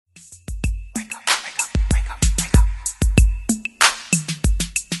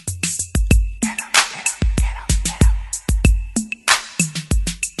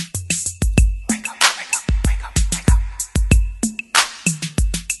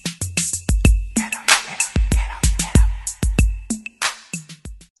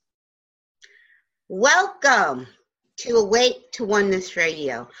Welcome to Awake to Oneness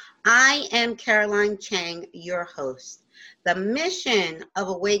Radio. I am Caroline Chang, your host. The mission of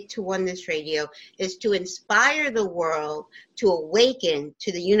Awake to Oneness Radio is to inspire the world to awaken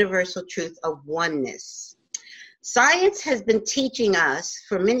to the universal truth of oneness. Science has been teaching us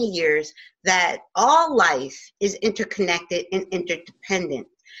for many years that all life is interconnected and interdependent.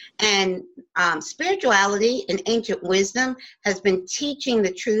 And spirituality and ancient wisdom has been teaching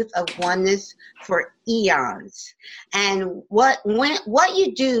the truth of oneness for eons. And what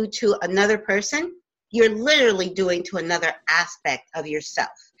you do to another person, you're literally doing to another aspect of yourself.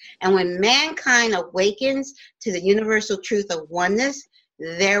 And when mankind awakens to the universal truth of oneness,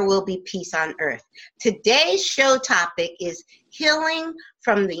 there will be peace on earth. Today's show topic is healing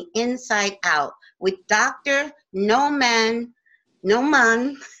from the inside out with Dr. Nauman,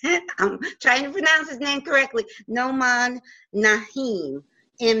 I'm trying to pronounce his name correctly, Nauman Naeem,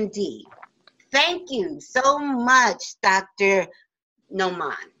 MD. Thank you so much, Dr.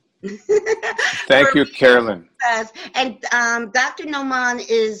 Nauman. Thank you, Carolyn. And Dr. Nauman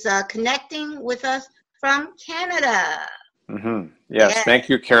is connecting with us from Canada. Mm-hmm. Yes, thank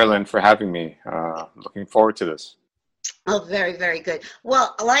you, Carolyn, for having me. Looking forward to this. Oh, very, very good.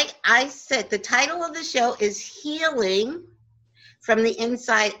 Well, like I said, the title of the show is Healing from the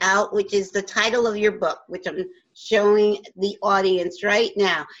Inside Out, which is the title of your book, which I'm showing the audience right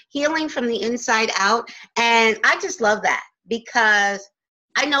now. Healing from the Inside Out. And I just love that because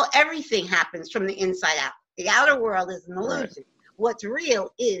I know everything happens from the inside out. The outer world is an illusion. Right. What's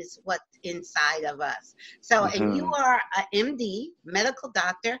real is what's inside of us. So, and you are an MD, medical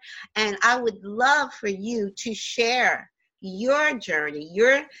doctor, and I would love for you to share your journey,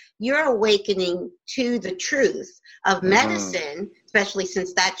 your awakening to the truth of medicine, especially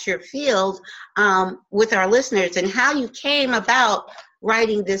since that's your field, with our listeners, and how you came about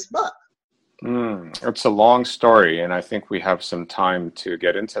writing this book. It's a long story, and I think we have some time to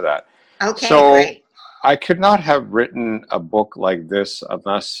get into that. Okay, so great. I could not have written a book like this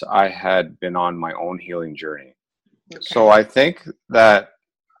unless I had been on my own healing journey. Okay. So I think that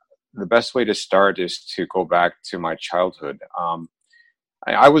the best way to start is to go back to my childhood.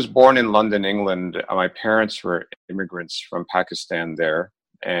 I was born in London, England. My parents were immigrants from Pakistan there,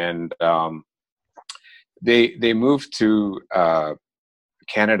 and they moved to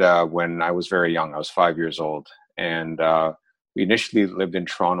Canada when I was very young. I was 5 years old, and we initially lived in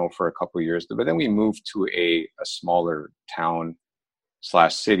Toronto for a couple of years, but then we moved to a smaller town /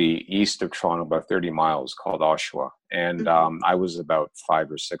 city east of Toronto, about 30 miles, called Oshawa. And I was about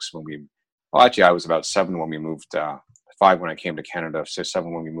 5 or 6 when I was about 7 when we moved, 5 when I came to Canada, so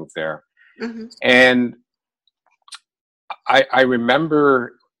 7 when we moved there. And I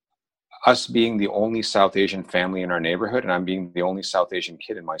remember us being the only South Asian family in our neighborhood, and I'm being the only South Asian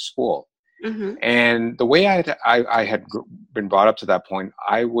kid in my school. And the way I had been brought up to that point,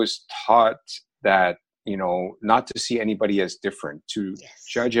 I was taught that, not to see anybody as different, to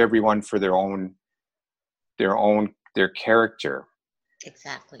judge everyone for their character.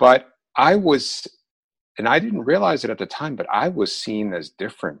 Exactly. But I didn't realize it at the time, but I was seen as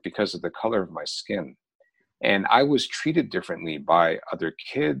different because of the color of my skin. And I was treated differently by other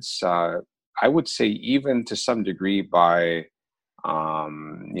kids. I would say even to some degree by,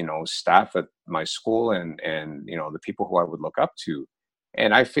 staff at my school and the people who I would look up to.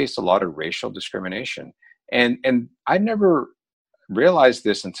 And I faced a lot of racial discrimination. And I never realized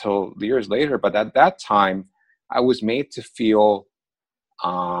this until years later, but at that time, I was made to feel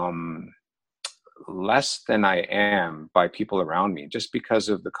less than I am by people around me just because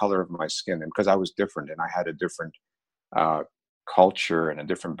of the color of my skin and because I was different and I had a different culture and a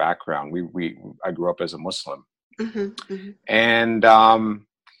different background. I grew up as a Muslim. And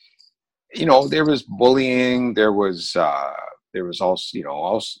there was bullying, there was also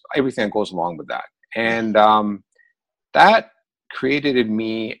everything that goes along with that, and that created in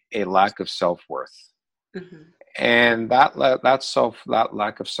me a lack of self-worth. And that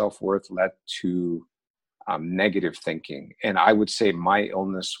lack of self-worth led to negative thinking, and I would say my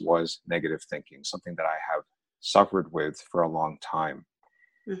illness was negative thinking, something that I have suffered with for a long time.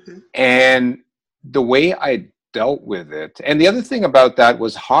 And the way I dealt with it, and the other thing about that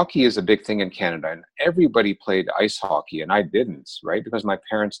was hockey is a big thing in Canada, and everybody played ice hockey, and I didn't, right? Because my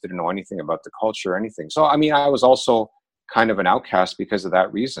parents didn't know anything about the culture or anything. So, I was also kind of an outcast because of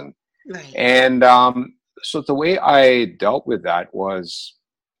that reason. Right. And so the way I dealt with that was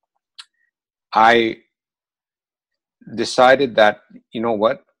I decided that,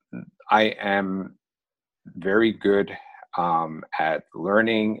 I am very good at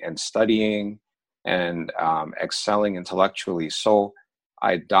learning and studying and excelling intellectually. So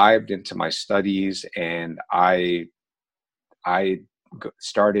I dived into my studies, and I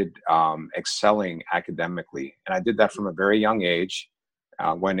started excelling academically. And I did that from a very young age,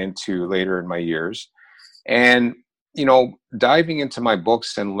 went into later in my years. And, diving into my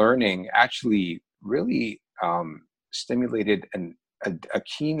books and learning actually really stimulated a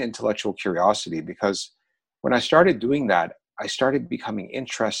keen intellectual curiosity, because when I started doing that, I started becoming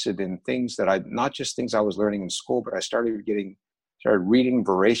interested in things that not just things I was learning in school, but I started reading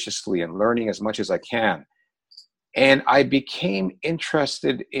voraciously and learning as much as I can. And I became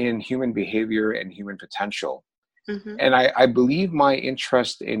interested in human behavior and human potential. Mm-hmm. And I believe my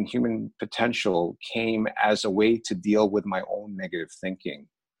interest in human potential came as a way to deal with my own negative thinking.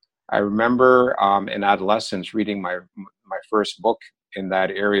 I remember in adolescence reading my first book in that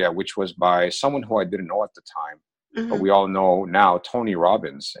area, which was by someone who I didn't know at the time, but Mm-hmm. we all know now, Tony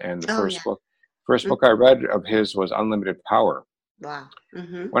Robbins. And the Oh, first yeah. book Mm-hmm. I read of his was Unlimited Power. Wow.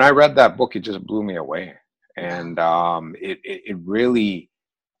 Mm-hmm. When I read that book, it just blew me away, Wow. and it really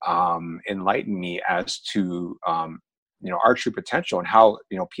enlightened me as to our true potential, and how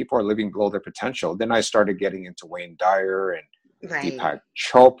people are living below their potential. Then I started getting into Wayne Dyer and Right. Deepak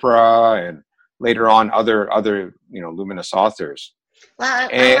Chopra, and later on other luminous authors. Well,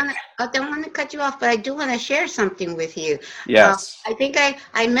 And I don't want to cut you off, but I do want to share something with you. yes, I think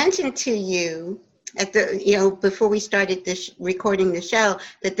I mentioned to you at before we started this recording the show,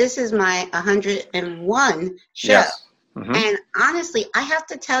 that this is my 101 show. yes, hmm, And honestly, I have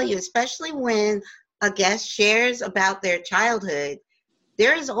to tell you, especially when a guest shares about their childhood,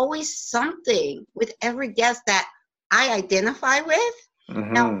 there is always something with every guest that I identify with.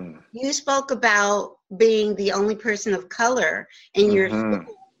 Now, hmm, you spoke about being the only person of color in your hmm.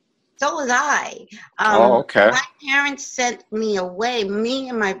 school. So was I. Oh, okay, My parents sent me away, me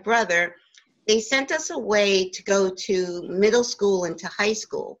and my brother, they sent us away to go to middle school and to high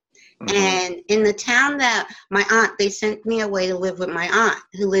school. hmm, And in the town that they sent me away to live with my aunt,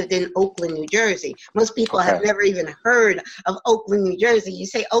 who lived in Oakland, New Jersey. Most people have okay, never even heard of Oakland, New Jersey. You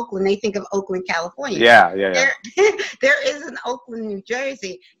say Oakland, they think of Oakland, California. yeah, There, there is an Oakland, New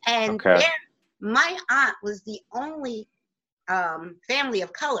Jersey, and okay, my aunt was the only family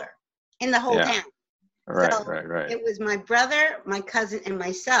of color in the whole yeah, town. So right, it was my brother, my cousin, and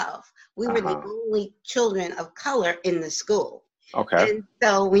myself. We were the uh-huh, only children of color in the school. okay, And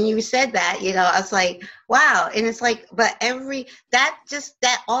so when you said that, I was like, wow. And it's like, but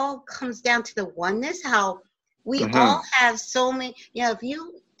that all comes down to the oneness, how we all hmm, have so many,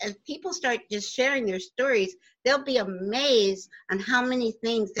 if people start just sharing their stories, they'll be amazed on how many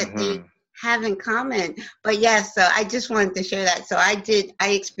things that they hmm. have in common. But yes, so I just wanted to share that. So I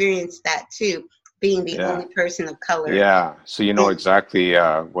experienced that too, being the Yeah. only person of color. Yeah, so you know And exactly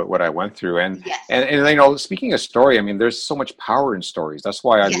what I went through, and yes, and and speaking of story, I mean, there's so much power in stories. That's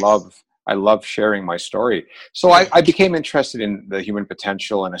why yes, I love sharing my story. So yes, I became interested in the human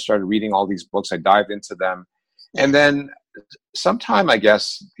potential, and I started reading all these books. I dived into them, and yes, then sometime, I guess,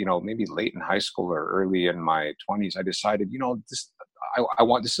 maybe late in high school or early in my 20s, I decided, I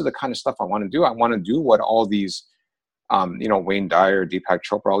want, this is the kind of stuff I want to do. I want to do what all these Wayne Dyer, Deepak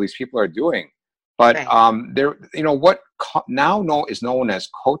Chopra, all these people are doing. But right, there, what is known as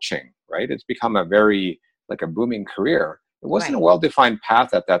coaching, right? It's become a very, like, a booming career. It wasn't a right, well-defined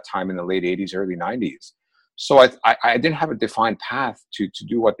path at that time in the late 80s, early 90s. So I didn't have a defined path to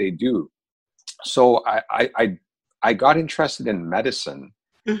do what they do. So I got interested in medicine.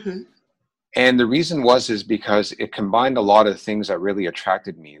 mm-hmm, And the reason is because it combined a lot of things that really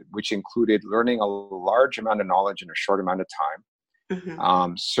attracted me, which included learning a large amount of knowledge in a short amount of mm-hmm,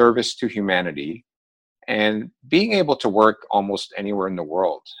 time, service to humanity, and being able to work almost anywhere in the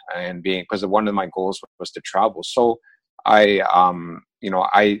world. And because one of my goals was to travel. So I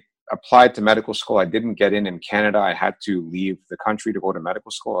applied to medical school. I didn't get in Canada. I had to leave the country to go to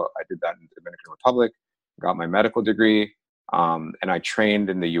medical school. I did that in the Dominican Republic, got my medical degree. And I trained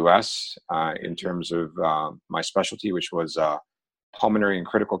in the U.S. In mm-hmm. terms of my specialty, which was pulmonary and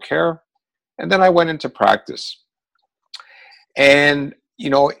critical care. And then I went into practice. And,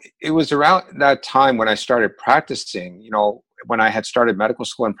 it was around that time when I started practicing, when I had started medical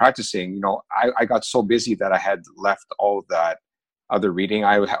school and practicing, I got so busy that I had left all of that other reading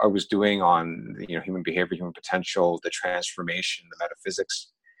I was doing on, human behavior, human potential, the transformation, the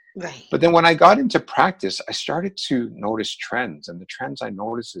metaphysics. Right, But then when I got into practice, I started to notice trends. And the trends I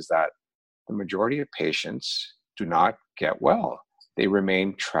noticed is that the majority of patients do not get well. They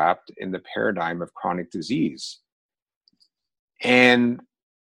remain trapped in the paradigm of chronic disease. And,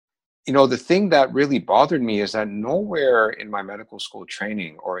 the thing that really bothered me is that nowhere in my medical school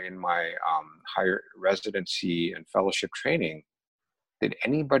training or in my higher residency and fellowship training did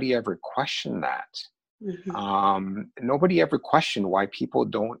anybody ever question that? Mm-hmm. Nobody ever questioned why people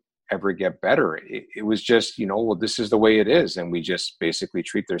don't ever get better. It was just, well, this is the way it is. And we just basically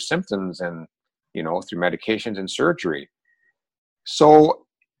treat their symptoms and, through medications and surgery. So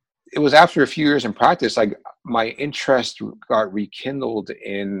it was after a few years in practice, my interest got rekindled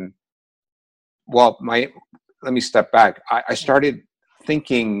in, let me step back. I started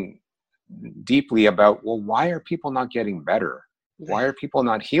thinking deeply about, well, why are people not getting better? Why are people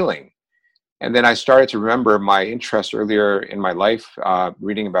not healing? And then I started to remember my interest earlier in my life,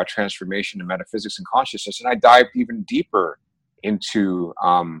 reading about transformation and metaphysics and consciousness. And I dived even deeper into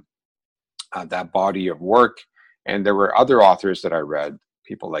that body of work. And there were other authors that I read,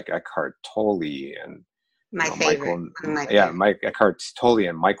 people like Eckhart Tolle and Mike Eckhart Tolle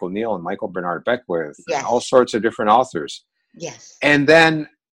and Michael Neal and Michael Bernard Beckwith, and all sorts of different authors. Yes. And then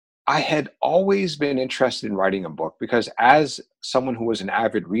I had always been interested in writing a book because as someone who was an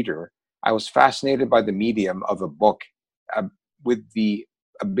avid reader, I was fascinated by the medium of a book with the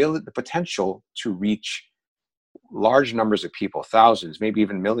potential to reach large numbers of people, thousands, maybe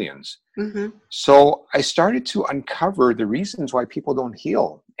even millions. Mm-hmm. So I started to uncover the reasons why people don't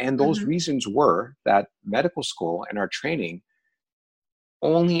heal. And those reasons were that medical school and our training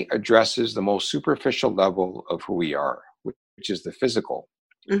only addresses the most superficial level of who we are, which is the physical.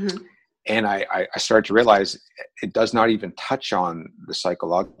 Mm-hmm. And I started to realize it does not even touch on the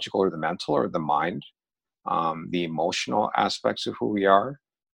psychological or the mental or the mind, the emotional aspects of who we are,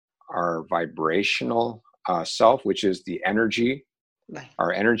 our vibrational self, which is the energy,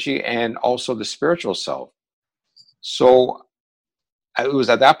 our energy, and also the spiritual self. So it was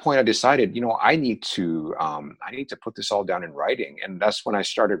at that point I decided, I need to put this all down in writing. And that's when I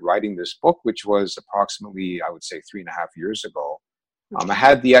started writing this book, which was approximately, I would say, 3.5 years ago. I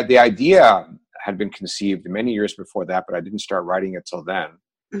had the idea had been conceived many years before that, but I didn't start writing it till then.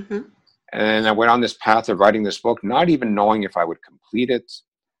 Mm-hmm. And I went on this path of writing this book, not even knowing if I would complete it,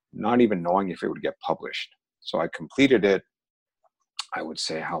 not even knowing if it would get published. So I completed it. I would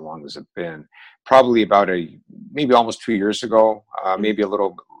say, how long has it been? Probably about maybe almost 2 years ago, maybe a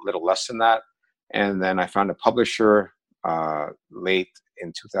little less than that. And then I found a publisher late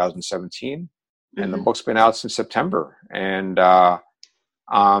in 2017, and the book's been out since September. And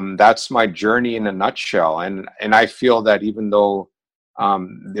that's my journey in a nutshell. And I feel that even though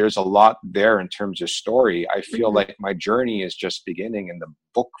there's a lot there in terms of story, I feel like my journey is just beginning, and the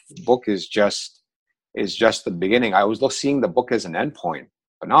book is just the beginning. I was seeing the book as an endpoint,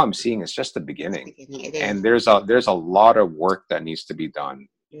 but now I'm seeing it's just the beginning. And there's a lot of work that needs to be done.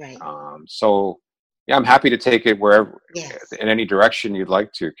 Right. So yeah, I'm happy to take it wherever, in any direction you'd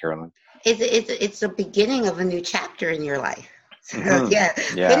like to, Carolyn. It's a beginning of a new chapter in your life. So,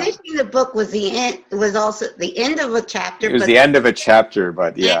 finishing the book was the end. Was also the end of a chapter. It was the end of a chapter,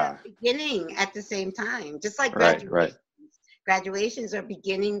 but yeah, beginning at the same time, just like graduation. Right. Graduations are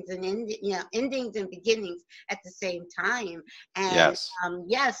beginnings and endings and beginnings at the same time. And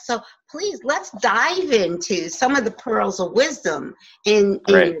yes. So please, let's dive into some of the pearls of wisdom in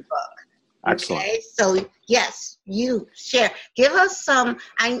your book. Excellent. Okay, so yes, you share. Give us some.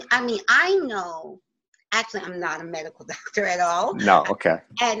 I know. Actually, I'm not a medical doctor at all. No, okay.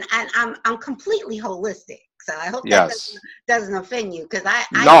 And I'm completely holistic. So I hope that doesn't offend you, because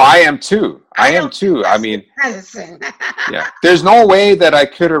I am too. I am too. I mean, medicine. Yeah. There's no way that I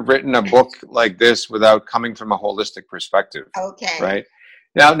could have written a book like this without coming from a holistic perspective. Okay. Right.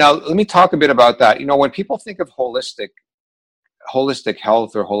 Now let me talk a bit about that. When people think of holistic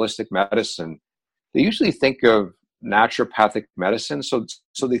health or holistic medicine, they usually think of naturopathic medicine. So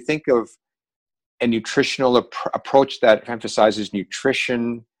they think of a nutritional approach that emphasizes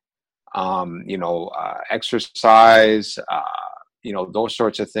nutrition, exercise, those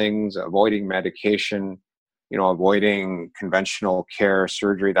sorts of things, avoiding medication, avoiding conventional care,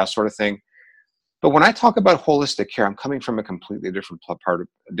 surgery, that sort of thing. But when I talk about holistic care, I'm coming from a completely different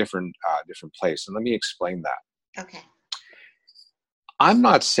different place. And let me explain that. Okay. I'm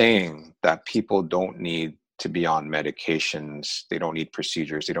not saying that people don't need to be on medications, they don't need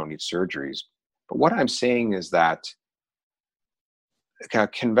procedures, they don't need surgeries. But what I'm saying is that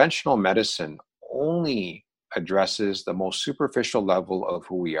conventional medicine only addresses the most superficial level of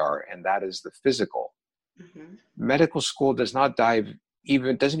who we are, and that is the physical. Mm-hmm. Medical school doesn't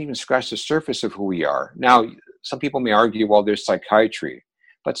even scratch the surface of who we are. Now, some people may argue, well, there's psychiatry,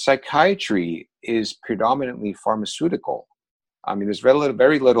 but psychiatry is predominantly pharmaceutical. I mean, there's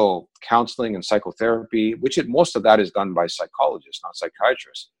very little counseling and psychotherapy, most of that is done by psychologists, not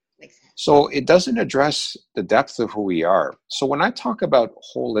psychiatrists. So it doesn't address the depth of who we are. So when I talk about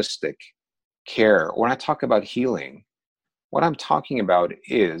holistic care, when I talk about healing, What I'm talking about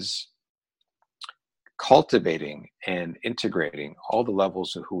is cultivating and integrating all the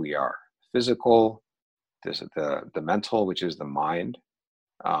levels of who we are: physical, the mental, which is the mind,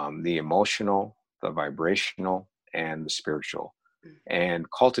 the emotional, the vibrational, and the spiritual, and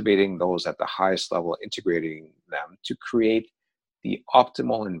cultivating those at the highest level, integrating them to create the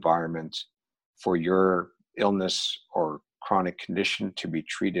optimal environment for your illness or chronic condition to be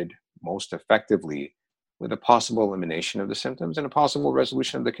treated most effectively, with a possible elimination of the symptoms and a possible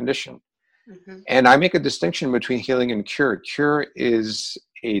resolution of the condition. And I make a distinction between healing and cure. Cure is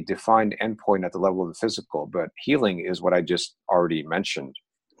a defined endpoint at the level of the physical, but healing is what I just already mentioned.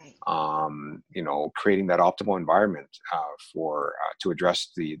 Creating that optimal environment for to address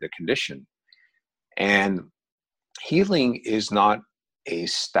the condition. And healing is not a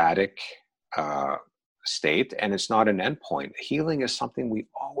static state, and it's not an endpoint. Healing is something we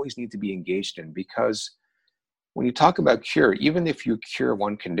always need to be engaged in, because when you talk about cure, even if you cure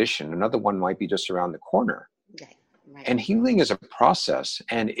one condition, another one might be just around the corner. Right. And healing is a process,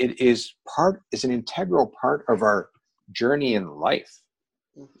 and it is an integral part of our journey in life.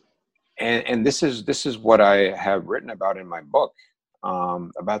 And this is what I have written about in my book,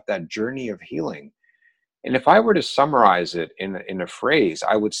 about that journey of healing. And if I were to summarize it in a phrase,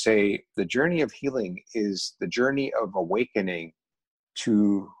 I would say the journey of healing is the journey of awakening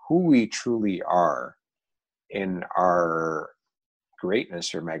to who we truly are in our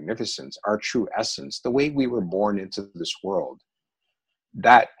greatness or magnificence, our true essence, the way we were born into this world.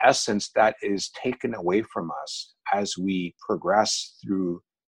 That essence that is taken away from us as we progress through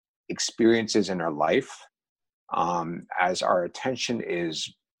experiences in our life, as our attention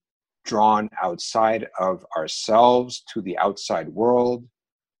is drawn outside of ourselves to the outside world,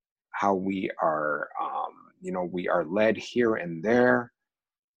 how we are, we are led here and there,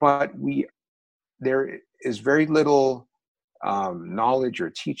 but there is very little knowledge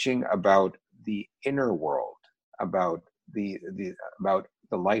or teaching about the inner world, about the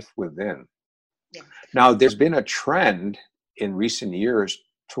life within. Yeah. Now, there's been a trend in recent years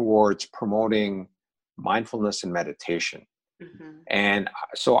towards promoting mindfulness and meditation. And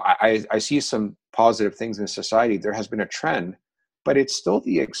so I see some positive things in society. There has been a trend, but it's still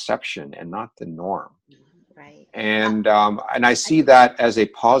the exception and not the norm. Right. And I see that as a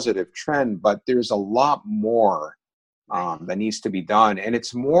positive trend, but there's a lot more that needs to be done. And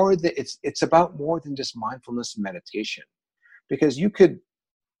it's more that it's about more than just mindfulness and meditation, because you could,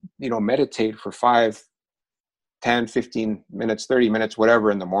 meditate for 5, 10, 15 minutes, 30 minutes, whatever,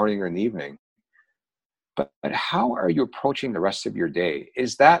 in the morning or in the evening. But how are you approaching the rest of your day?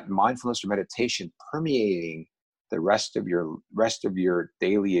 Is that mindfulness or meditation permeating the rest of your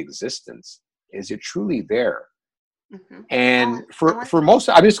daily existence? Is it truly there? And for most,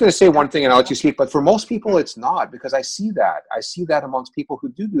 I'm just going to say one thing and I'll let you speak, but for most people it's not, because I see that amongst people who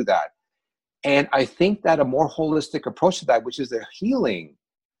do that. And I think that a more holistic approach to that, which is the healing,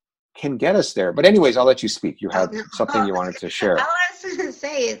 can get us there. But anyways, I'll let you speak. You had something you wanted to share. All I was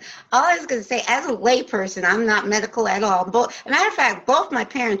going to say, as a layperson, I'm not medical at all. As a matter of fact, both my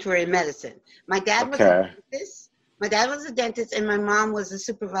parents were in medicine. My dad was a dentist. My dad was a dentist, and my mom was a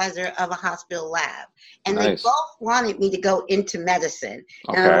supervisor of a hospital lab. And they both wanted me to go into medicine.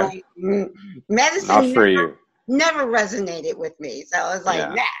 Okay. And I'm like, medicine not for you. Never resonated with me. So I was like,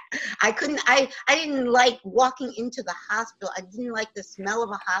 nah. I didn't like walking into the hospital. I didn't like the smell of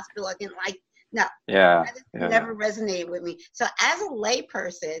a hospital. I didn't like, no. Yeah. Never resonated with me. So as a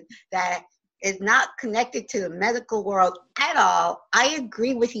layperson that is not connected to the medical world at all, I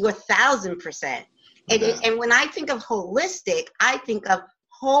agree with you 1,000%. And when I think of holistic, I think of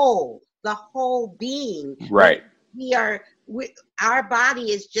whole, the whole being. Right. Our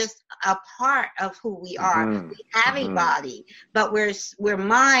body is just a part of who we are. We have a body, but we're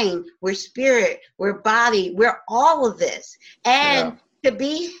mind, we're spirit, we're body, we're all of this. And to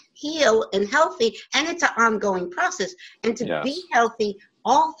be healed and healthy, and it's an ongoing process, and to be healthy,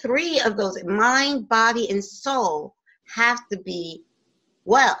 all three of those, mind, body, and soul, have to be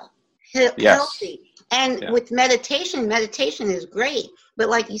healthy. And with meditation is great. But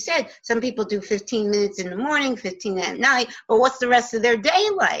like you said, some people do 15 minutes in the morning, 15 at night, but what's the rest of their day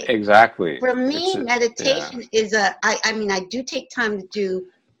like? Exactly. For me, meditation is I do take time to do,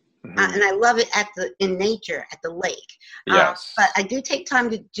 and I love it in nature, at the lake. Yes. But I do take time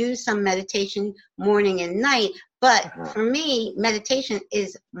to do some meditation morning and night. But for me, meditation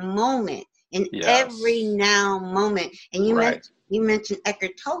is moment, in every now moment. And you mentioned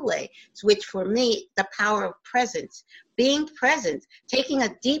Eckhart Tolle, which for me, the power of presence. Being present, taking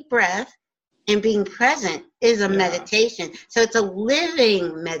a deep breath and being present is a meditation. So it's a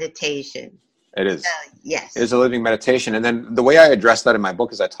living meditation. It is. Yes. It is a living meditation. And then the way I address that in my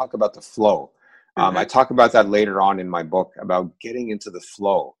book is I talk about the flow. I talk about that later on in my book, about getting into the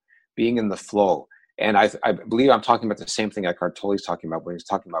flow, being in the flow. And I believe I'm talking about the same thing Eckhart Tolle's talking about when he's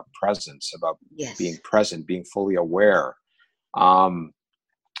talking about presence, about being present, being fully aware. And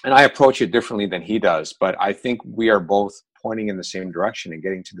I approach it differently than he does, but I think we are both pointing in the same direction and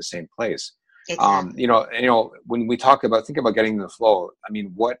getting to the same place. Exactly. When we think about getting in the flow, I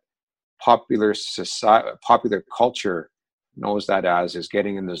mean, what popular culture knows that as is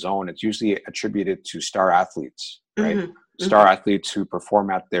getting in the zone. It's usually attributed to star athletes, right? Star athletes who perform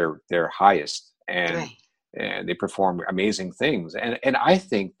at their highest, and they perform amazing things. And I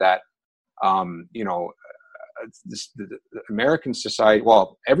think that the American society,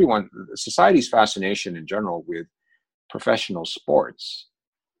 well, society's fascination in general with professional sports,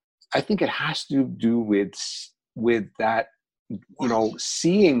 I think it has to do with that,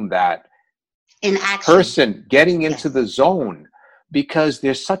 seeing that in action, person getting into the zone, because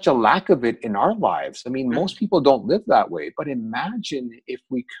there's such a lack of it in our lives. I mean, most people don't live that way, but imagine if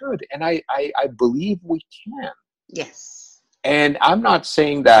we could. And I believe we can. Yes. And I'm not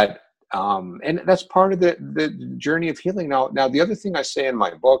saying that, and that's part of the journey of healing. Now, the other thing I say in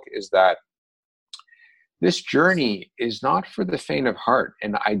my book is that this journey is not for the faint of heart.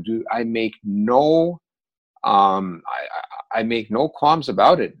 And I make no qualms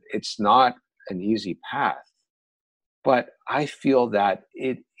about it. It's not an easy path, but I feel that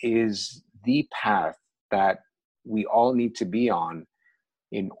it is the path that we all need to be on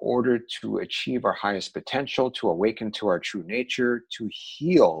in order to achieve our highest potential, to awaken to our true nature, to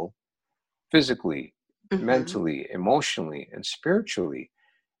heal physically, mentally, emotionally, and spiritually,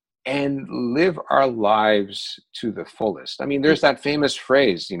 and live our lives to the fullest. I mean, there's that famous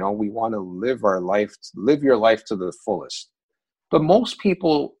phrase, we want to live your life to the fullest. But most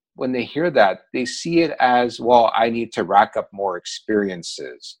people, when they hear that, they see it as, well, I need to rack up more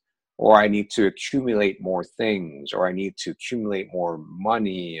experiences, or I need to accumulate more things, or I need to accumulate more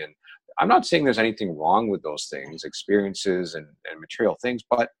money. And I'm not saying there's anything wrong with those things, experiences and material things,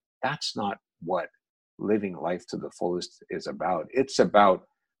 but that's not what living life to the fullest is about. It's about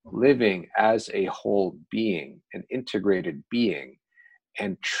living as a whole being, an integrated being,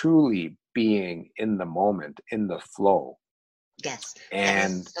 and truly being in the moment, in the flow. Yes.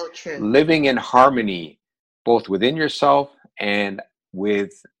 And so true. Living in harmony, both within yourself and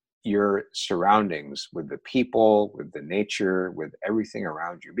with your surroundings, with the people, with the nature, with everything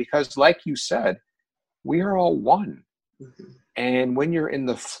around you. Because like you said, we are all one. And when you're in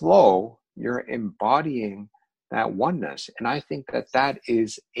the flow, you're embodying that oneness. And I think that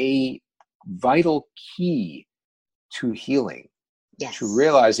is a vital key to healing, to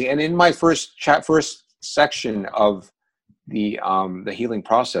realizing. And in my first section of the healing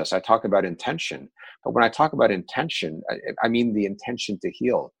process, I talk about intention. But when I talk about intention, I mean the intention to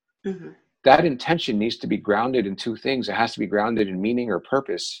heal. That intention needs to be grounded in two things. It has to be grounded in meaning or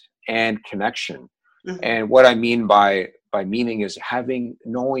purpose and connection. And what I mean by meaning is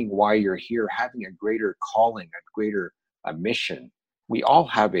knowing why you're here, having a greater calling, a greater mission. We all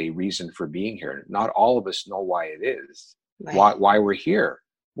have a reason for being here. Not all of us know why it is, why we're here,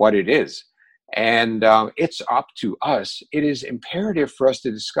 what it is. And it's up to us. It is imperative for us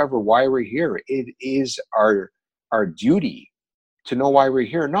to discover why we're here. It is our duty to know why we're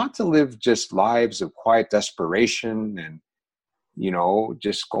here, not to live just lives of quiet desperation and,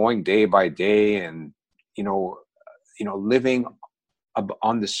 just going day by day and, living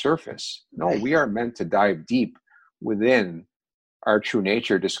on the surface. No, we are meant to dive deep within our true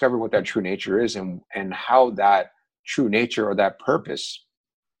nature, discover what that true nature is, and how that true nature or that purpose,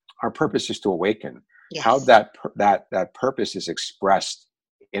 our purpose is to awaken. How that purpose is expressed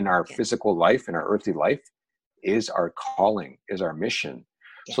in our physical life, in our earthly life, is our calling, is our mission.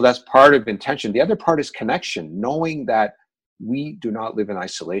 So that's part of intention. The other part is connection, knowing that we do not live in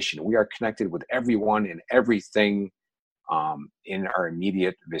isolation. We are connected with everyone and everything in our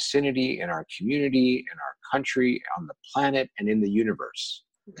immediate vicinity, in our community, in our country, on the planet, and in the universe.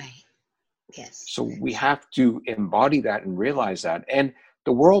 So we have to embody that and realize that. And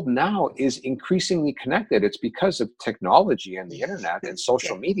the world now is increasingly connected. It's because of technology and the internet and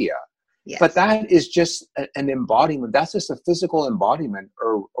social media. But that is just an embodiment. That's just a physical embodiment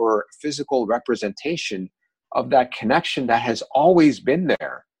or physical representation of that connection that has always been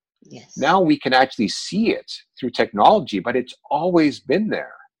there. Now we can actually see it through technology, but it's always been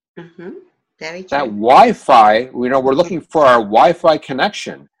there. Very true. That Wi-Fi, we're looking for our Wi-Fi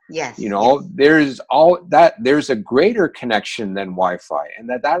connection. There's a greater connection than Wi-Fi, and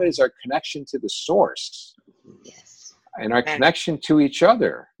that is our connection to the source. And our connection to each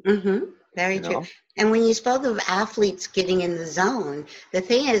other. Very you true. know? And when you spoke of athletes getting in the zone, the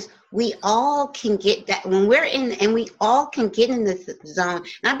thing is, we all can get that when we're in, and we all can get in the zone.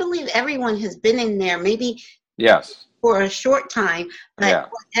 And I believe everyone has been in there, maybe Yes. for a short time, but Yeah.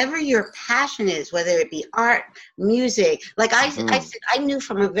 whatever your passion is, whether it be art, music, like I Mm-hmm. said, I knew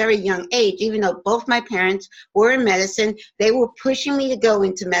from a very young age, even though both my parents were in medicine, they were pushing me to go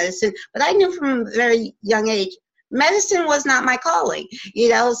into medicine, but I knew from a very young age, medicine was not my calling,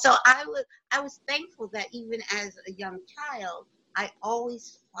 so I was thankful that even as a young child, I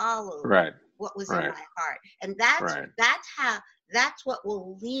always followed Right. what was in Right. my heart. And Right. that's what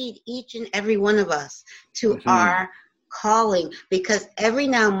will lead each and every one of us to Mm-hmm. our calling, because every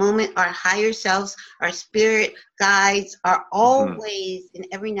now moment our higher selves, our spirit guides are Mm-hmm. always in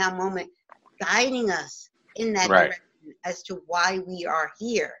every now moment guiding us in that Right. direction as to why we are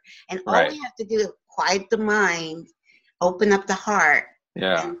here. And all Right. we have to do is quiet the mind, open up the heart,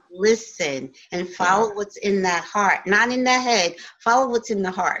 Yeah. and listen and Yeah. follow what's in that heart, not in the head. Follow what's in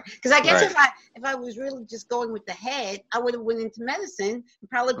the heart. Because I guess Right. if I was really just going with the head, I would have went into medicine and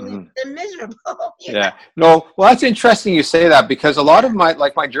probably Mm-hmm. been miserable. Yeah. No, well, that's interesting you say that, because a lot of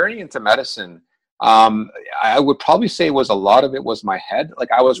my journey into medicine, I would probably say was a lot of it was my head.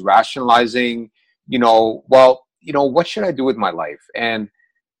 Like I was rationalizing, what should I do with my life? And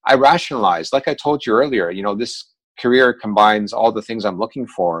I rationalized, like I told you earlier, this career combines all the things I'm looking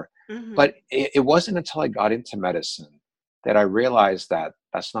for. Mm-hmm. But it wasn't until I got into medicine that I realized that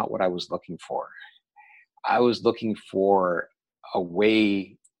that's not what I was looking for. I was looking for a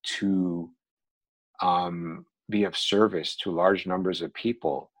way to be of service to large numbers of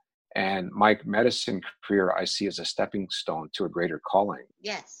people. And my medicine career, I see as a stepping stone to a greater calling.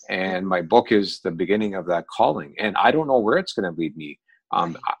 Yes. And Mm-hmm. my book is the beginning of that calling. And I don't know where it's going to lead me.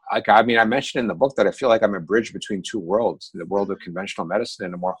 Right. I mentioned in the book that I feel like I'm a bridge between two worlds, the world of Mm-hmm. conventional medicine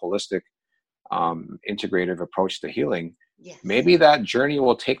and a more holistic, integrative approach to healing. Yes. Maybe that journey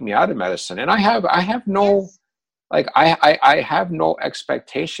will take me out of medicine. And I have no, Yes. like I have no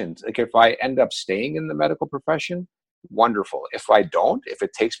expectations. Like if I end up staying in the medical profession, wonderful. If I don't, if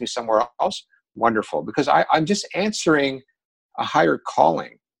it takes me somewhere else, wonderful. Because I'm just answering a higher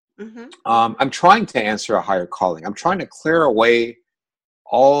calling. Mm-hmm. Mm-hmm. I'm trying to answer a higher calling. I'm trying to clear away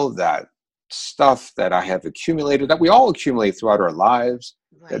all that stuff that I have accumulated, that we all accumulate throughout our lives,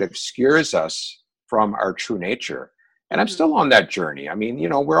 that Right. obscures us from our true nature. And I'm Mm-hmm. still on that journey. I mean,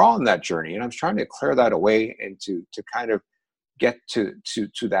 we're all on that journey, and I'm trying to clear that away and to kind of get to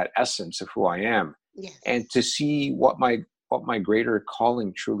that essence of who I am, and Yes. to see what my greater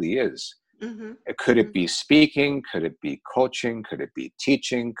calling truly is. Mm-hmm. Could Mm-hmm. it be speaking? Could it be coaching? Could it be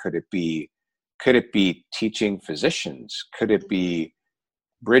teaching? Could it be teaching physicians? Could it Mm-hmm. be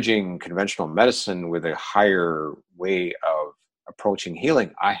bridging conventional medicine with a higher way of approaching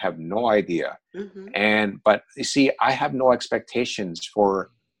healing? I have no idea. Mm-hmm. But you see, I have no expectations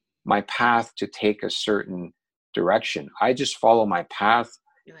for my path to take a certain direction. I just follow my path,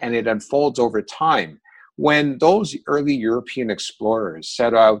 and Right. it unfolds over time. When those early European explorers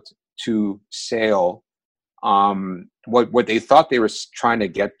set out to sail, what they thought they were trying to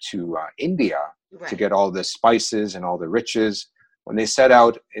get to India, to Right. get all the spices and all the riches, when they set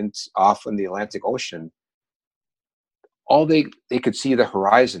out off in the Atlantic Ocean, all they could see the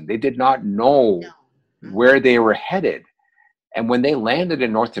horizon. They did not know No. Mm-hmm. where they were headed. And when they landed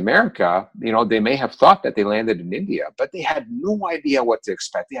in North America, they may have thought that they landed in India, but they had no idea what to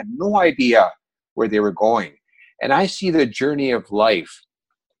expect. They had no idea where they were going. And I see the journey of life.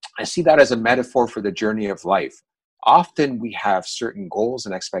 I see that as a metaphor for the journey of life. Often we have certain goals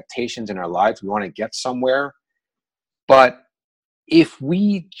and expectations in our lives. We want to get somewhere. But if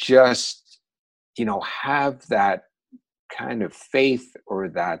we just, have that kind of faith, or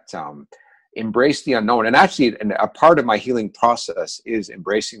that embrace the unknown. And actually, a part of my healing process is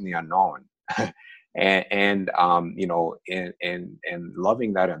embracing the unknown, and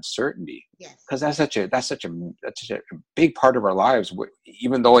loving that uncertainty, Yes. because that's such a big part of our lives,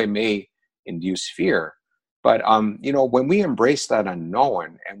 even though it may induce fear. But when we embrace that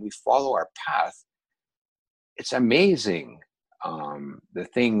unknown and we follow our path, it's amazing, the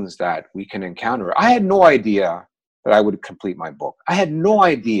things that we can encounter. I had no idea that I would complete my book. I had no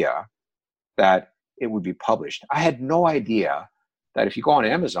idea that it would be published. I had no idea that if you go on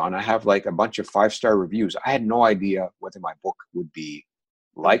Amazon, I have like a bunch of 5-star reviews. I had no idea whether my book would be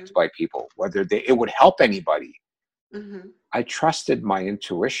Mm-hmm. liked by people, whether it would help anybody. Mm-hmm. I trusted my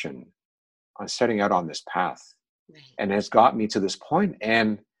intuition on setting out on this path, Right. and has got me to this point.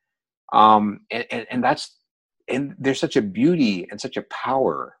 And there's such a beauty and such a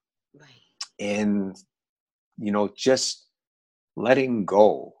power Right. in, just letting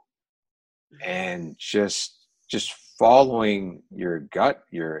go and just following your gut,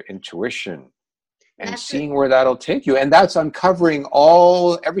 your intuition, and That's it. seeing where that'll take you. And that's uncovering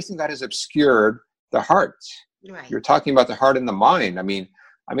everything that has obscured the heart. Right. You're talking about the heart and the mind. I mean,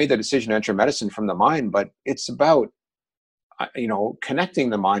 I made the decision to enter medicine from the mind, but it's about,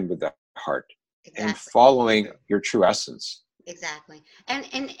 connecting the mind with the heart and Exactly. following your true essence. Exactly. And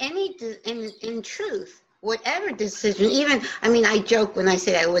in truth, whatever decision, even, I mean, I joke when I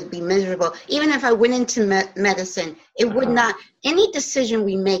say I would be miserable. Even if I went into medicine, it would not, any decision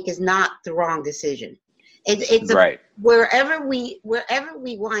we make is not the wrong decision. It's Right. Wherever we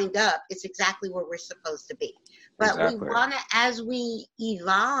wind up, it's exactly where we're supposed to be. But Exactly. we want to, as we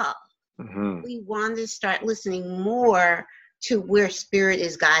evolve, Mm-hmm. we want to start listening more to where spirit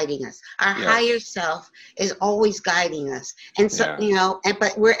is guiding us. Our higher self is always guiding us. And so,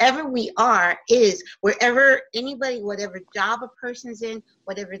 but wherever we are is wherever anybody, whatever job a person's in,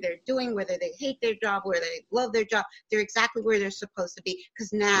 whatever they're doing, whether they hate their job, whether they love their job, they're exactly where they're supposed to be.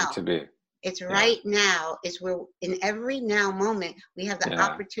 Because now it's right now is where in every now moment we have the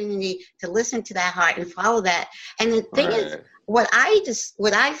opportunity to listen to that heart and follow that. And the thing is, what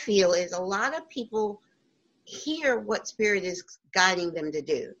I feel is a lot of people hear what spirit is guiding them to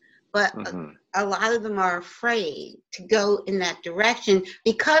do, but a lot of them are afraid to go in that direction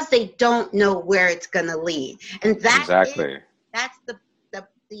because they don't know where it's going to lead. And that's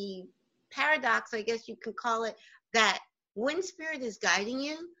the paradox, I guess you can call it, that when spirit is guiding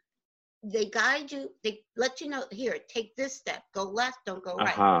you, they guide you, they let you know, here, take this step, go left, don't go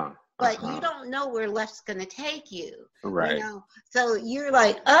right. But you don't know where left's going to take you. Right. So you're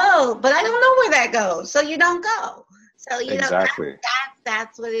like, oh, but I don't know where that goes. So you don't go. So,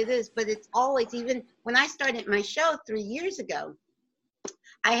 that's what it is. But it's always, even when I started my show 3 years ago,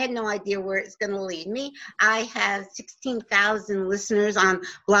 I had no idea where it's going to lead me. I have 16,000 listeners on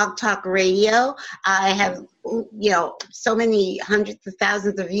Blog Talk Radio. I have, so many hundreds of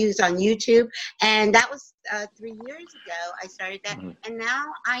thousands of views on YouTube. And that was 3 years ago I started that. And now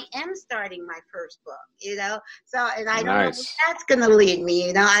I am starting my first book, So, and I don't know where that's going to lead me,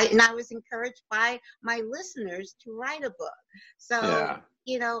 and I was encouraged by my listeners to write a book. So,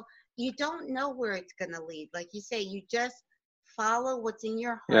 you don't know where it's going to lead. Like you say, you just follow what's in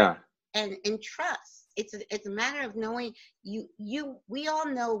your heart and trust. It's a matter of knowing we all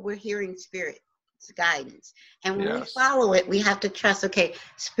know we're hearing spirit's guidance. And when we follow it, we have to trust, okay,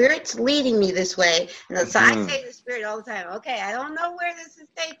 spirit's leading me this way. So I say to spirit all the time, okay, I don't know where this is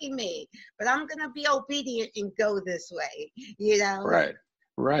taking me, but I'm going to be obedient and go this way,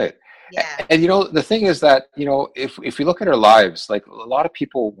 Right. Yeah. And the thing is that, if we look at our lives, like a lot of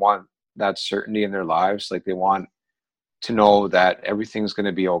people want that certainty in their lives, like they want to know that everything's going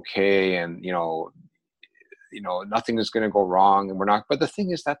to be okay, and nothing is going to go wrong, and we're not. But the thing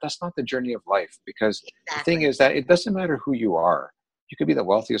is that that's not the journey of life, because the thing is that it doesn't matter who you are. You could be the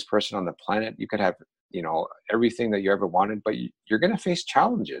wealthiest person on the planet. You could have everything that you ever wanted, but you're going to face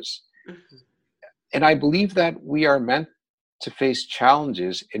challenges. And I believe that we are meant to face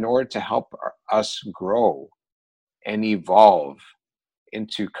challenges in order to help us grow and evolve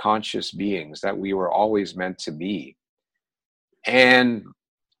into conscious beings that we were always meant to be. And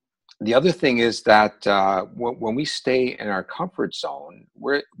the other thing is that when we stay in our comfort zone,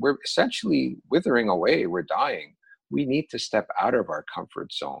 we're essentially withering away. We're dying. We need to step out of our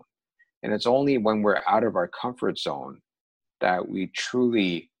comfort zone. And it's only when we're out of our comfort zone that we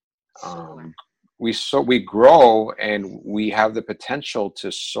truly we grow, and we have the potential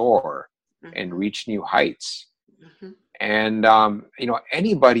to soar and reach new heights. And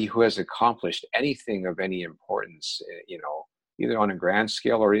anybody who has accomplished anything of any importance, either on a grand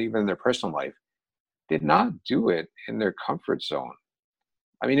scale or even in their personal life, did not do it in their comfort zone.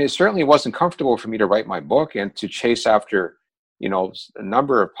 I mean, it certainly wasn't comfortable for me to write my book and to chase after, a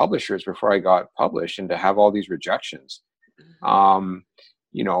number of publishers before I got published, and to have all these rejections.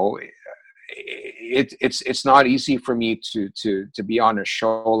 It's not easy for me to be on a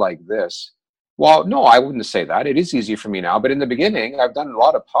show like this. Well, no, I wouldn't say that. It is easy for me now, but in the beginning, I've done a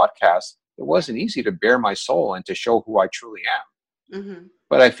lot of podcasts. It wasn't easy to bare my soul and to show who I truly am.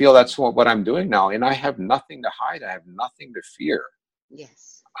 But I feel that's what I'm doing now, and I have nothing to hide. I have nothing to fear.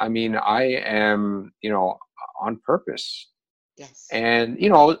 Yes. I mean, I am, on purpose. Yes. And,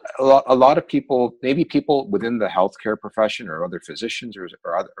 a lot of people, maybe people within the healthcare profession or other physicians or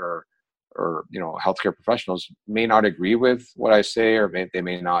healthcare professionals may not agree with what I say, or they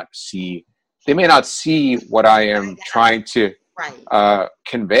may not see what I am trying to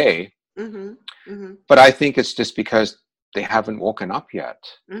convey. But I think it's just because they haven't woken up yet.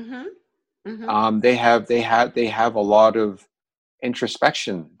 They have a lot of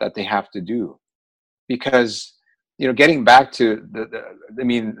introspection that they have to do. Because, getting back to the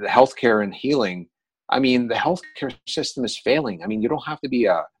healthcare and healing, the healthcare system is failing. You don't have to be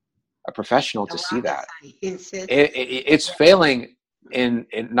a professional to see that. It's failing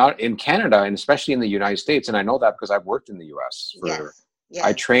not in Canada, and especially in the United States. And I know that because I've worked in the US Yes.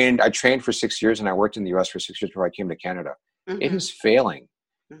 I trained for 6 years, and I worked in the US for 6 years before I came to Canada. Mm-hmm. It is failing.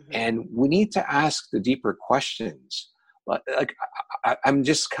 Mm-hmm. And we need to ask the deeper questions. Like, I'm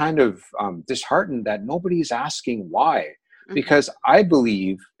just kind of disheartened that nobody's asking why. Mm-hmm. Because I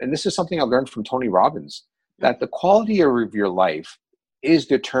believe, and this is something I learned from Tony Robbins, that the quality of your life is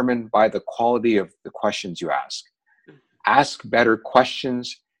determined by the quality of the questions you ask. Mm-hmm. Ask better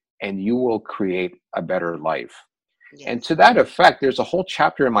questions, and you will create a better life. Yes. And to that effect, there's a whole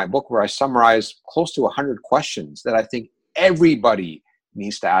chapter in my book where I summarize close to 100 questions that I think everybody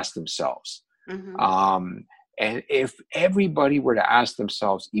needs to ask themselves. Mm-hmm. And if everybody were to ask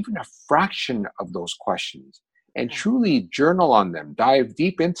themselves even a fraction of those questions and truly journal on them, dive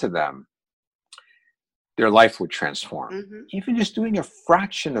deep into them, their life would transform. Mm-hmm. Even just doing a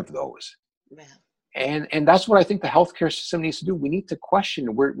fraction of those. Yeah. And that's what I think the healthcare system needs to do. We need to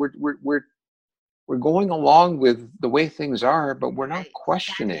question. We're going along with the way things are, but we're not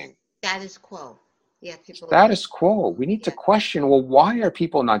questioning. Status quo. Yeah, status quo. We need to question, well, why are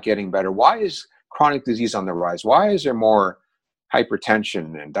people not getting better? Why is chronic disease on the rise? Why is there more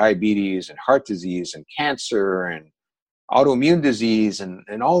hypertension and diabetes and heart disease and cancer and autoimmune disease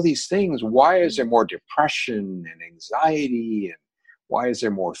and all these things? Why is there more depression and anxiety? And why is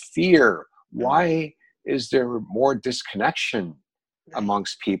there more fear? Why is there more disconnection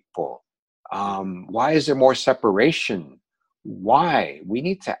amongst people? Why is there more separation? Why? We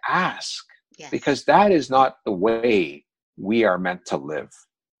need to ask. Yes. Because that is not the way we are meant to live.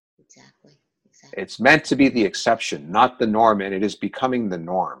 Exactly. It's meant to be the exception, not the norm, and it is becoming the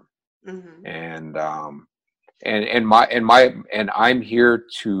norm. Mm-hmm. And I'm here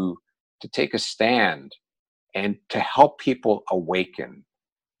to take a stand and to help people awaken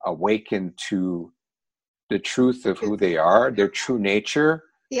to the truth of who they are, their true nature.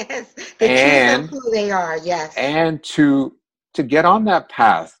 Yes, the truth of who they are. Yes, and to get on that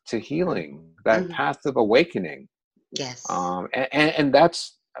path to healing, that mm-hmm. path of awakening. Yes, and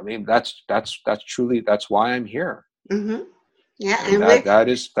that's truly why I'm here. Mm-hmm. Yeah, and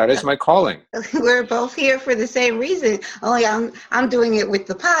that is my calling. We're both here for the same reason. Only I'm doing it with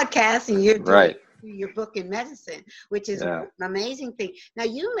the podcast, and you're doing it through your book in medicine, which is an amazing thing. Now,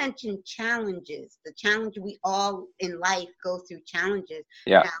 you mentioned challenges. The challenge we all in life go through challenges.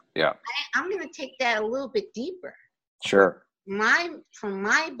 Yeah, now, I'm going to take that a little bit deeper. Sure. From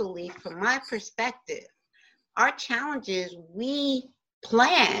my belief, from my perspective, our challenges we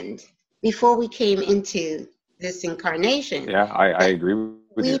planned before we came into this incarnation. Yeah, I agree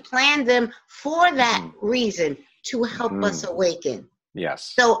with you. We planned them for that reason, to help us awaken.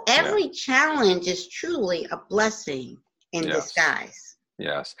 Yes. So every challenge is truly a blessing in disguise.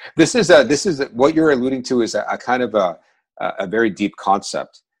 Yes. This is what you're alluding to is a kind of a very deep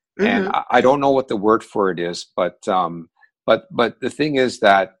concept. Mm-hmm. And I don't know what the word for it is, but the thing is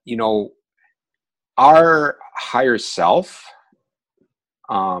that, our higher self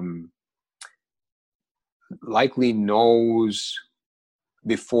likely knows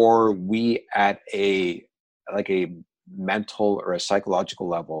before we at a mental or a psychological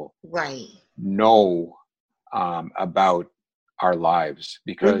level know about our lives,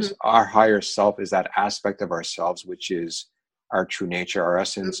 because our higher self is that aspect of ourselves which is our true nature, our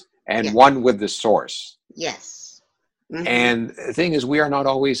essence, and one with the source. Yes. Mm-hmm. And the thing is, we are not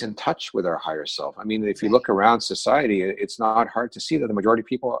always in touch with our higher self. I mean, if you look around society, it's not hard to see that the majority of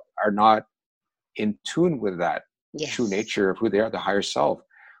people are not in tune with that true nature of who they are, the higher self,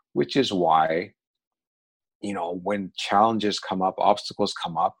 which is why, when challenges come up, obstacles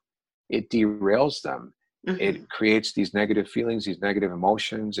come up, it derails them. Mm-hmm. It creates these negative feelings, these negative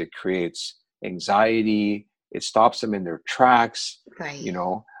emotions. It creates anxiety. It stops them in their tracks,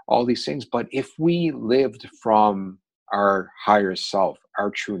 all these things. But if we lived from our higher self,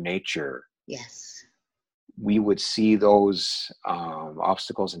 our true nature, we would see those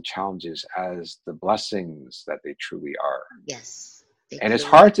obstacles and challenges as the blessings that they truly are. Yes. And it's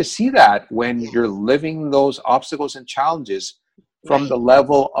hard to see that when you're living those obstacles and challenges from the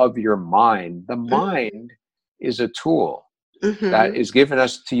level of your mind. The mind is a tool that is given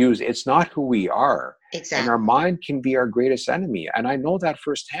us to use. It's not who we are. Exactly. And our mind can be our greatest enemy. And I know that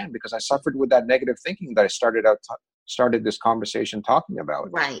firsthand because I suffered with that negative thinking that I started this conversation talking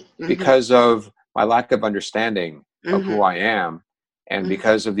about. Right. Mm-hmm. Because of my lack of understanding of who I am, and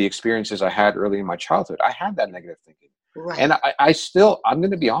because of the experiences I had early in my childhood. I had that negative thinking. Right. And I'm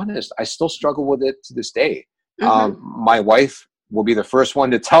going to be honest, I still struggle with it to this day. Mm-hmm. My wife will be the first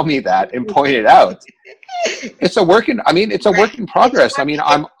one to tell me that and point it out. It's a work in, I mean, it's a Right. work in progress. I mean,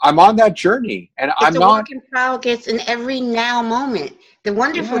 I'm on that journey, and It's I'm a not, work in progress in every now moment. The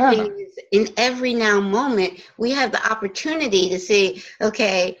wonderful thing yeah, is, in every now moment, we have the opportunity to say,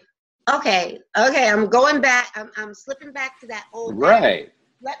 okay, I'm going back. I'm slipping back to that old pattern. right.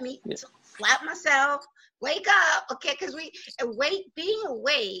 Let me Yeah. slap myself, wake up, okay? Because being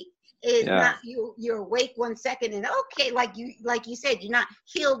awake is Yeah. not you're awake 1 second and okay, like you said, you're not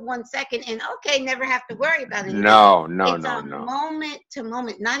healed 1 second and okay, never have to worry about it again. No, no, It's no, a no. moment to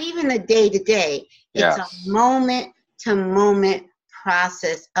moment, not even a day to day. It's a Yes. moment to moment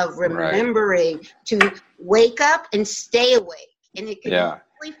process of Right. remembering to wake up and stay awake. And it can Yeah.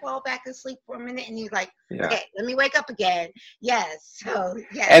 easily fall back asleep for a minute and you're like, Yeah. okay, let me wake up again. Yes. So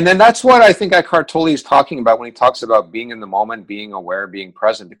yes. And then that's what I think Eckhart Tolle is talking about when he talks about being in the moment, being aware, being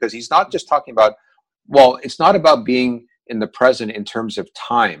present, because he's not just talking about, well, it's not about being in the present in terms of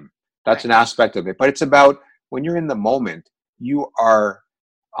time. That's Right. an aspect of it. But it's about when you're in the moment, you are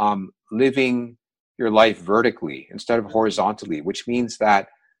living your life vertically instead of horizontally, which means that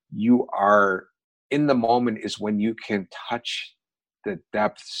you are in the moment is when you can touch the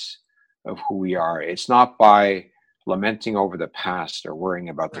depths of who we are. It's not by lamenting over the past or worrying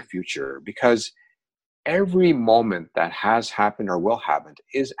about the Right. future, because every moment that has happened or will happen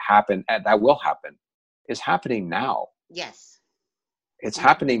is happening now. Yes. It's Mm-hmm.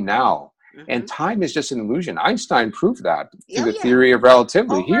 happening now. Mm-hmm. And time is just an illusion. Einstein proved that through Oh the yeah. theory of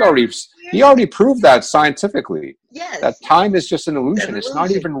relativity. Over He 100 he years ago. already proved that scientifically, that Yes. time is just an It's an illusion. It's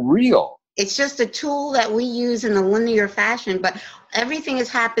not illusion. even real. It's just a tool that we use in a linear fashion, but everything is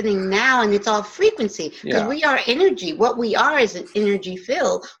happening now and it's all frequency because Yeah. we are energy. What we are is an energy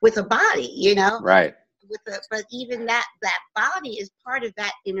field with a body, Right. but even that body is part of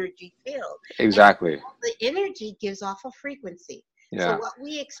that energy field. And Exactly. the energy gives off a frequency. So Yeah. what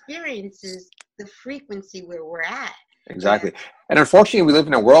we experience is the frequency where we're at. And Exactly. And unfortunately, we live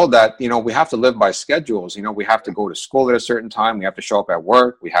in a world that, we have to live by schedules. We have to go to school at a certain time. We have to show up at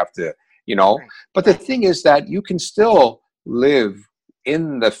work. We have to, right, but the right. thing is that you can still live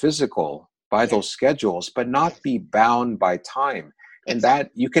in the physical by Yes, those schedules, but not yes, be bound by time. And exactly.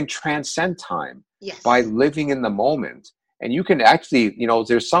 that you can transcend time by Yes. living in the moment. And you can actually,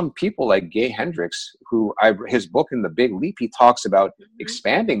 there's some people like Gay Hendricks his book in The Big Leap, he talks about Hmm.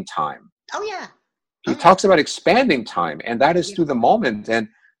 expanding time. Oh yeah. He Oh yeah. talks about expanding time, and that is through the Yes. moment. And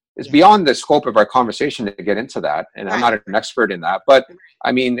it's Yes. beyond the scope of our conversation to get into that. And I'm Right. not an expert in that, but Right.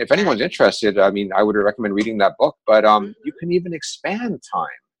 I mean, if Yeah. anyone's interested, I mean, I would recommend reading that book. But you Mhm. can even expand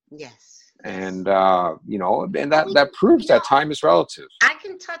time, Yes. Yes. and and And that proves that time is relative. I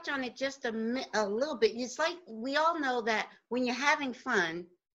can touch on it just a little bit. It's like we all know that when you're having fun,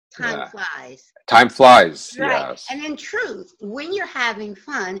 time Yeah, flies. time flies. Right. Yes, And in truth, when you're having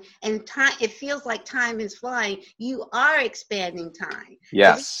fun and time, it feels like time is flying, you are expanding time. Because you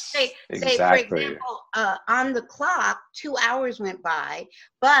yes, say, for exactly. example, on the clock, 2 hours went by,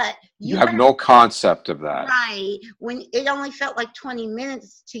 but You you were have no concept of that, right when it only felt like 20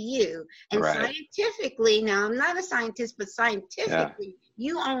 minutes to you. And right? scientifically, now I'm not a scientist, but Yeah. scientifically,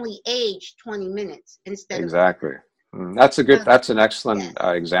 you only age 20 minutes instead of Exactly. so, That's an yes, excellent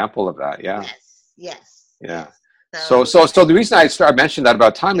example of that. Yeah. yes, yes, Yeah. yes. So, So, the reason I mentioned that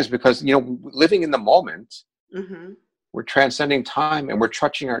about time is yes. because, living in the moment, Mm-hmm. we're transcending time and we're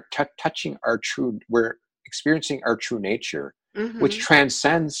we're experiencing our true nature, which Mm-hmm.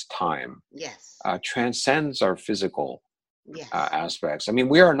 transcends time, Yes. transcends our physical Yes. aspects. I mean,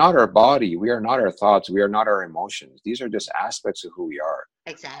 we are not our body. We are not our thoughts. We are not our emotions. These are just aspects of who we are.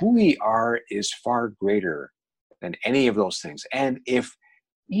 Who Exactly. we are is far greater than any of those things. And if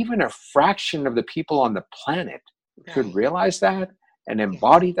even a fraction of the people on the planet could Right. realize that and Yes.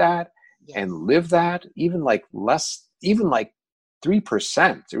 embody that and Yes. live that, even like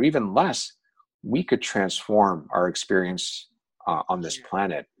 3% or even less, we could transform our experience on this Yeah.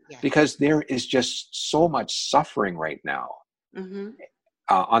 planet, Yes. because there is just so much suffering right now Mm-hmm.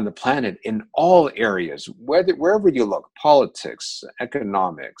 on the planet in all areas, wherever you look: politics,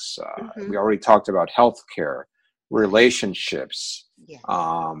 economics. We Mm-hmm. already talked about healthcare, Yes. relationships. Yes.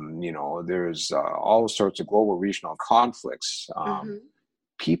 There's all sorts of global regional conflicts. Mm-hmm.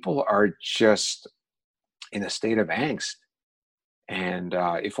 People are just in a state of angst, and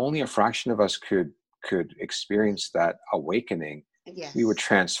if only a fraction of us could experience that awakening, we would Yes.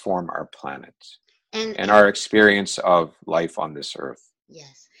 transform our planet and And our experience of life on this earth.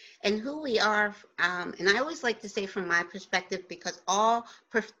 yes, and who we are, and I always like to say from my perspective, because all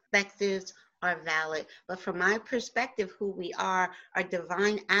perspectives are valid. But from my perspective, who we are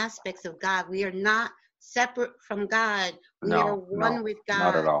divine aspects of God. We are not separate from God. We are No, one with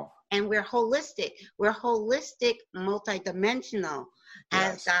not at God. all. And we're holistic. We're holistic, multidimensional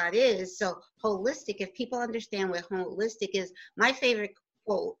as Yes. God is. So holistic, if people understand what holistic is, my favorite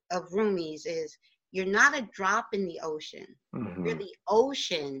quote of Rumi's is, you're not a drop in the ocean. You're the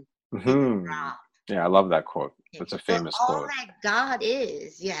ocean in the drop. Yeah, I love that quote. That's a So famous all quote. that God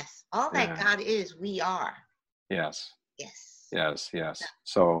is, yes, all that Yeah. God is, we are. Yes. Yes. Yes.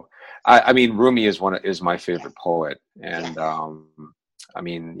 So, I mean, Rumi is my favorite Yes. poet, and Yes. I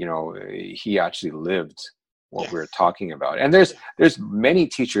mean, he actually lived what we're Yes. talking about. And Yes. there's many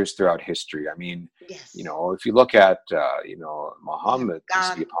teachers throughout history. I mean, Yes. if you look at Muhammad, peace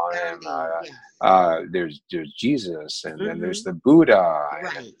be God, upon him, Gandhi. Yes. there's Jesus, and then there's Mm-hmm. the Buddha,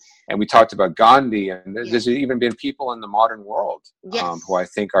 Right. and we talked about Gandhi, and Yes. there's even been people in the modern world Yes. who I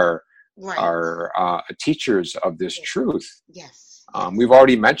think are Right. teachers of this Yes. truth. Yes. We've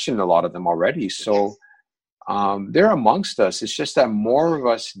already mentioned a lot of them already. So Yes. they're amongst us. It's just that more of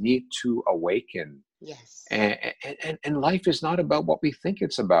us need to awaken. Yes. And life is not about what we think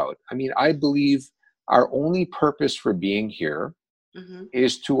it's about. I mean, I believe our only purpose for being here Mm-hmm.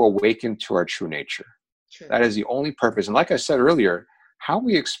 is to awaken to our true nature. True. That is the only purpose. And like I said earlier, how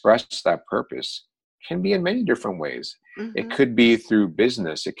we express that purpose can be in many different ways. Mm-hmm. It could be through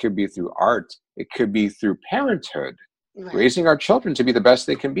business. It could be through art. It could be through parenthood, raising our children to be the best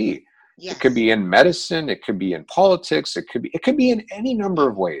they can be. Yes. It could be in medicine. It could be in politics. It could be in any number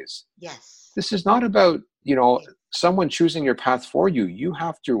of ways. Yes. This is not about, someone choosing your path for you. You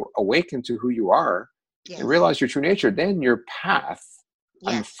have to awaken to who you are and realize your true nature. Then your path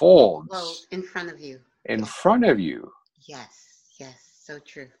unfolds in front of you. In front of you. Yes, so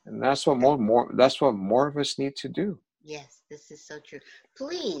true. And that's what more of us need to do. Yes, this is so true.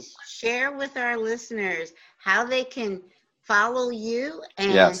 Please share with our listeners how they can follow you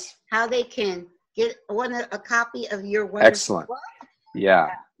and how they can get a copy of your wonderful book. Yeah.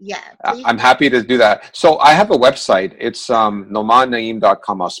 Please. I'm happy to do that. So I have a website. It's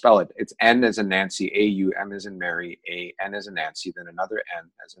naumannaeem.com. I'll spell it. It's N as in Nancy, A-U-M as in Mary, A-N as in Nancy, then another N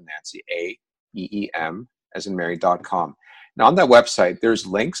as in Nancy, A-E-E-M as in Mary.com. Now on that website, there's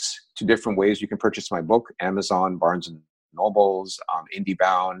links to different ways you can purchase my book: Amazon, Barnes and Nobles,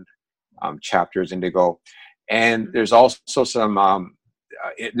 IndieBound, Chapters, Indigo. And there's also some,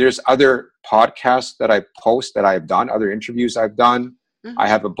 there's other podcasts that I post that I've done, other interviews I've done. Mm-hmm. I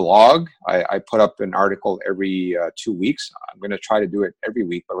have a blog. I put up an article every 2 weeks. I'm going to try to do it every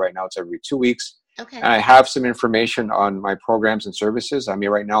week, but right now it's every 2 weeks. Okay. And I have some information on my programs and services. I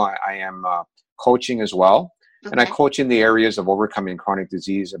mean, right now I am coaching as well. Okay. And I coach in the areas of overcoming chronic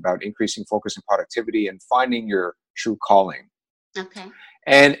disease, about increasing focus and productivity, and finding your true calling. Okay.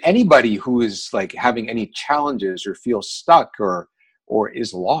 And anybody who is like having any challenges or feels stuck or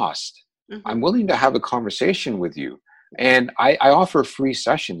is lost, mm-hmm. I'm willing to have a conversation with you. And I offer free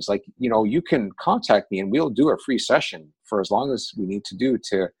sessions. Like, you can contact me and we'll do a free session for as long as we need to do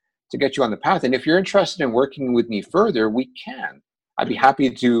to get you on the path. And if you're interested in working with me further, we can. I'd be happy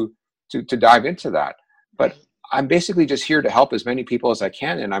to dive into that. But I'm basically just here to help as many people as I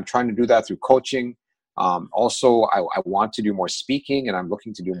can. And I'm trying to do that through coaching. Also, I want to do more speaking, and I'm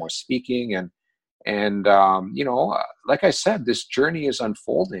looking to do more speaking. And like I said, this journey is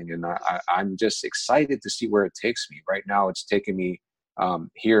unfolding, and I'm just excited to see where it takes me. Right now, it's taking me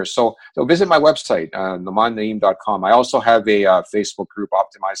here. So visit my website, naumannaeem.com. I also have a Facebook group,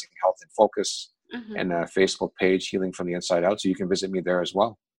 Optimizing Health and Focus, mm-hmm. and a Facebook page, Healing from the Inside Out. So you can visit me there as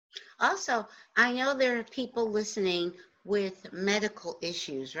well. Also, I know there are people listening with medical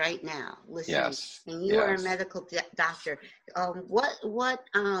issues right now. Yes. And you are a medical doctor. What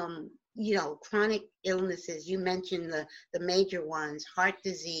chronic illnesses, you mentioned the major ones, heart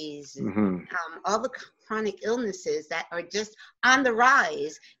disease, mm-hmm. all the chronic illnesses that are just on the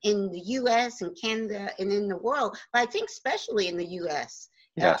rise in the U.S. and Canada and in the world, but I think especially in the U.S.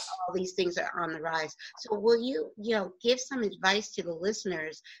 Yes. All these things are on the rise. So will you, give some advice to the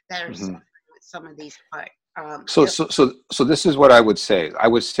listeners that are mm-hmm. suffering with some of these parts? So this is what I would say. I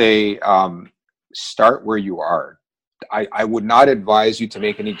would say start where you are. I would not advise you to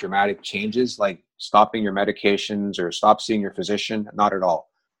make any dramatic changes like stopping your medications or stop seeing your physician. Not at all.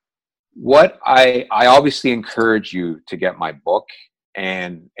 What I obviously encourage you to get my book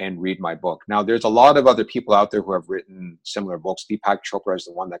and read my book. Now, there's a lot of other people out there who have written similar books. Deepak Chopra is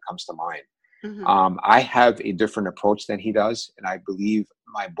the one that comes to mind. Mm-hmm. I have a different approach than he does, and I believe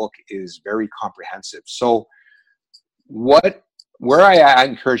my book is very comprehensive. So where I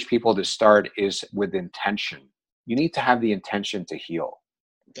encourage people to start is with intention. You need to have the intention to heal.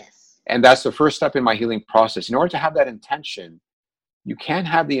 Yes. And that's the first step in my healing process. In order to have that intention, you can't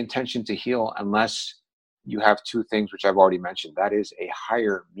have the intention to heal unless you have two things, which I've already mentioned. That is a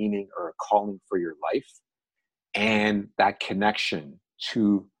higher meaning or a calling for your life, and that connection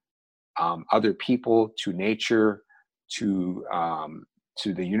to other people, to nature, to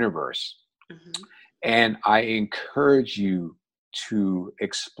the universe. Mm-hmm. And I encourage you to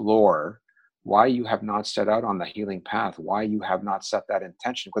explore why you have not set out on the healing path, why you have not set that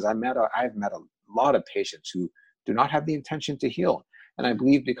intention. Because I've met a lot of patients who do not have the intention to heal, and I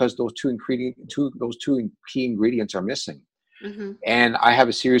believe because those two key ingredients are missing. Mm-hmm. And I have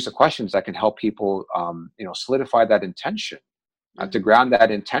a series of questions that can help people, solidify that intention, to ground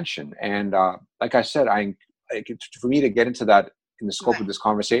that intention. And like I said, for me to get into that in the scope of this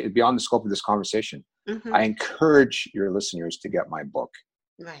conversation, beyond the scope of this conversation, Mm-hmm. I encourage your listeners to get my book,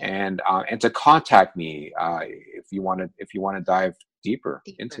 Right. and to contact me if you want to dive deeper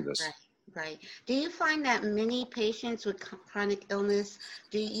into this. Right. Do you find that many patients with chronic illness,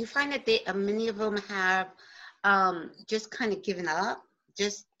 do you find that many of them have just kind of given up?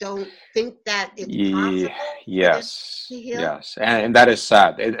 Just don't think that it's possible? Yes. Yes. And that is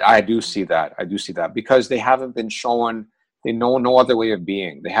sad. I do see that. Because they haven't been shown, they know no other way of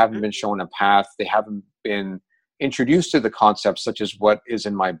being. They haven't been shown a path. They haven't been introduced to the concepts such as what is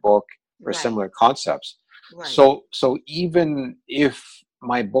in my book or similar concepts. Right. So even if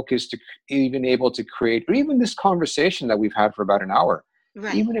my book is even able to create, or even this conversation that we've had for about an hour,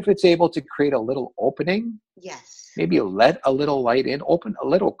 even if it's able to create a little opening, maybe let a little light in, open a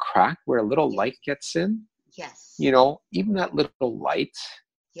little crack where a little light gets in, even that little light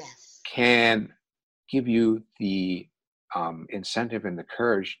can give you the incentive and the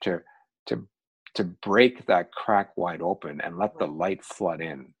courage to break that crack wide open and let the light flood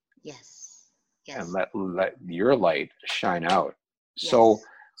in. And let your light shine out. So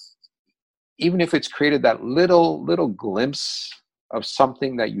even if it's created that little glimpse of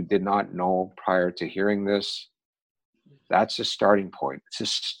something that you did not know prior to hearing this, that's a starting point.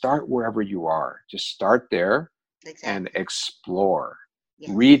 Just start wherever you are. Just start there and explore.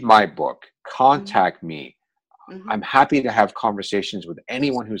 Read my book. Contact me. I'm happy to have conversations with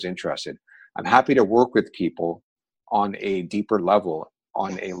anyone who's interested. I'm happy to work with people on a deeper level,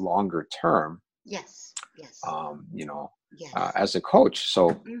 on a longer term. As a coach.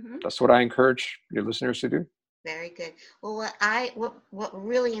 So that's what I encourage your listeners to do. Very good. Well, what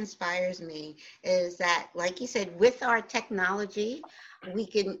really inspires me is that, like you said, with our technology, we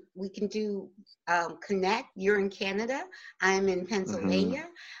can do connect. You're in Canada. I'm in Pennsylvania.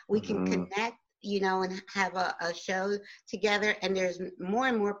 We can connect, and have a show together. And there's more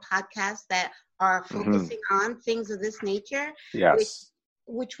and more podcasts that are focusing on things of this nature.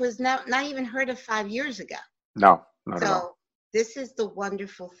 Which was not even heard of 5 years ago. No, not at all. So this is the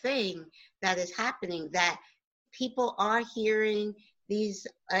wonderful thing that is happening, that people are hearing these,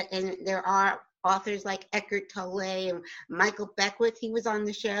 and there are authors like Eckhart Tolle and Michael Beckwith. He was on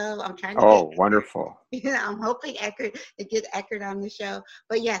the show. I'm trying to get wonderful. I'm hoping to get Eckhart on the show.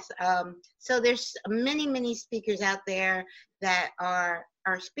 But yes, so there's many speakers out there that are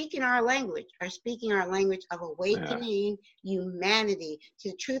speaking our language of awakening humanity to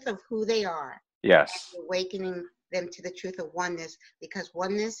the truth of who they are. Yes. Awakening them to the truth of oneness, because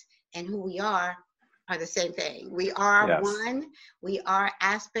oneness and who we are the same thing. We are one. We are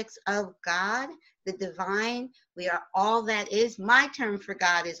aspects of God, the divine. We are all that is. My term for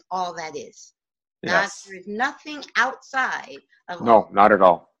God is all that is. God, there is nothing outside of No, not at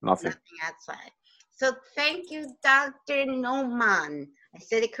all. Nothing outside. So thank you, Dr. Nauman. I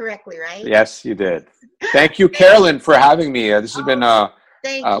said it correctly, right? Yes, you did. Thank you, Carolyn, for having me. This has been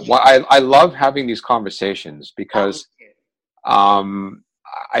thank you. I love having these conversations because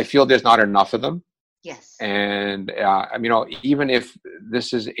I feel there's not enough of them. Yes. And even if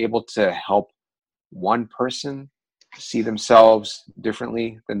this is able to help one person see themselves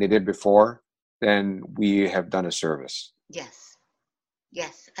differently than they did before, then we have done a service.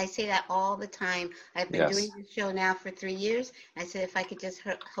 Yes, I say that all the time. I've been doing this show now for 3 years. I said if I could just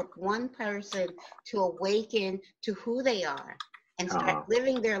help one person to awaken to who they are and start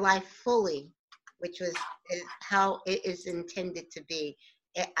living their life fully, which is how it is intended to be,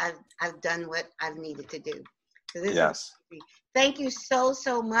 I've done what I've needed to do. So this is, thank you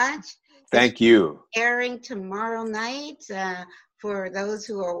so much. Thank you. Airing tomorrow night. For those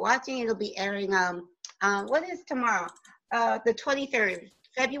who are watching, it'll be airing what is tomorrow? The 23rd,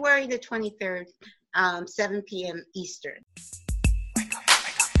 February the 23rd, 7 p.m. Eastern.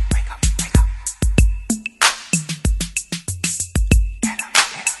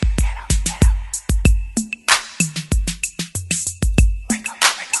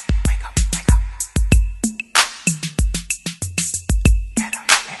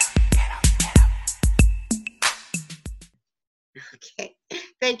 Okay.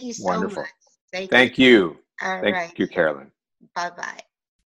 Thank you so Wonderful. much. Thank you. Thank you. All Thank right. you, Carolyn. Bye-bye.